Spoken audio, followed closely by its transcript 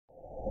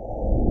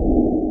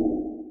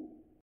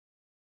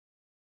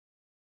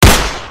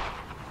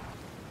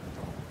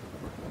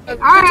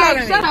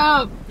Alright, shut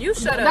up. You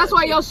shut up. That's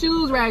why your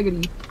shoes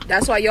raggedy.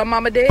 That's why your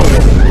mama dead.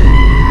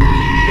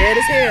 Dead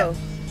as hell.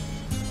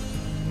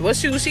 What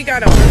shoes she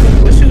got on?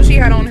 What shoes she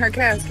had on her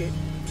casket?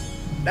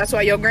 That's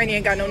why your granny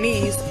ain't got no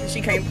knees.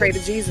 She can't pray to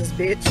Jesus,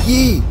 bitch.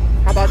 Yeah.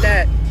 How about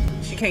that?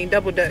 She can't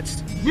double dutch.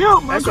 Yeah,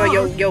 That's why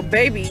your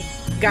baby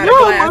got a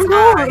glass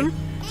eye.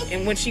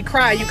 And when she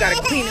cry, you gotta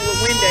clean it with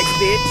Windex,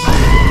 bitch.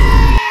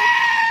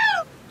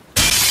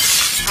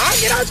 I'll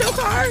get out your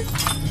car.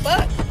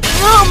 Fuck.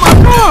 Oh my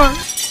god.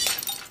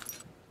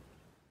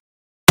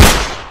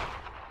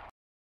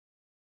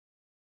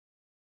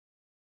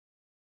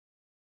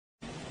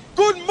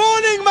 Good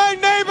morning, my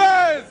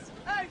neighbors!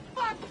 Hey,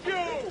 fuck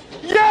you!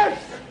 Yes!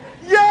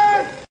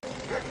 Yes!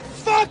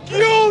 Fuck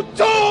you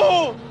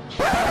too!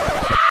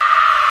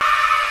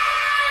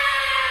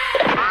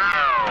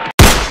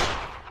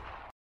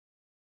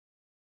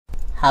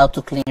 How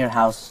to clean your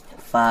house in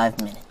 5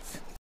 minutes.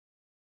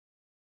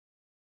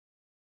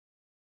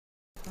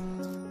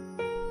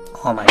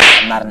 Oh my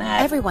god, I'm not an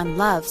ad. Everyone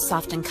loves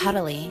soft and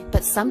cuddly,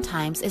 but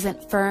sometimes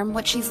isn't firm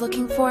what she's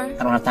looking for? I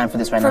don't have time for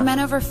this right now. For men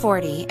over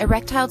 40,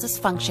 erectile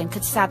dysfunction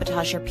could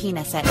sabotage your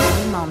penis at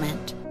any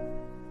moment.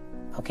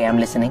 Okay, I'm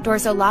listening.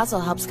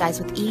 Dorzolazole helps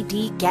guys with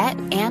ED get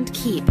and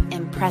keep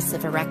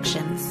impressive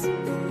erections.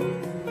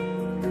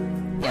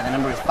 Yeah, the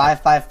number is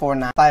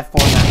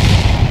 5549.